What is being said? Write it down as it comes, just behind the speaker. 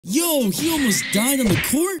Yo, he almost died on the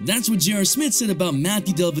court? That's what J.R. Smith said about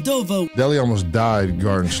Matthew Dellavedova Deli almost died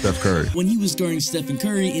guarding Steph Curry when he was guarding Stephen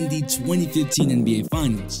Curry in the 2015 NBA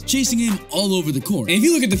Finals, chasing him all over the court. And if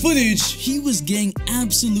you look at the footage, he was getting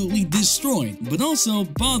absolutely destroyed, but also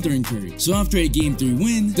bothering Curry. So after a Game 3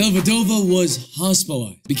 win, Dellavedova was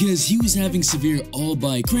hospitalized because he was having severe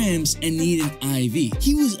all-body cramps and needed an IV.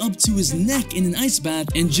 He was up to his neck in an ice bath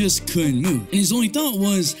and just couldn't move. And his only thought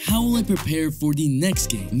was, how will I prepare for the next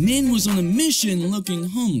game? Man was on a mission looking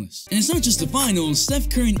homeless. And it's not just the finals, Steph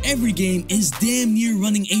Curry in every game is damn near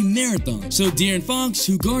running a marathon. So De'Aaron Fox,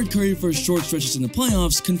 who guarded Curry for short stretches in the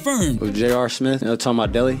playoffs, confirmed. With J.R. Smith, talking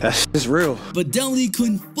about Deli, that's just real. But Deli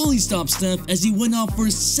couldn't fully stop Steph as he went off for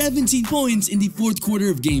 17 points in the fourth quarter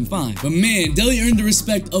of Game 5. But man, Deli earned the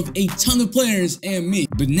respect of a ton of players and me.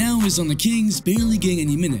 But now is on the Kings, barely getting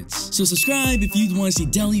any minutes. So subscribe if you'd want to see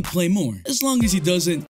Deli play more, as long as he doesn't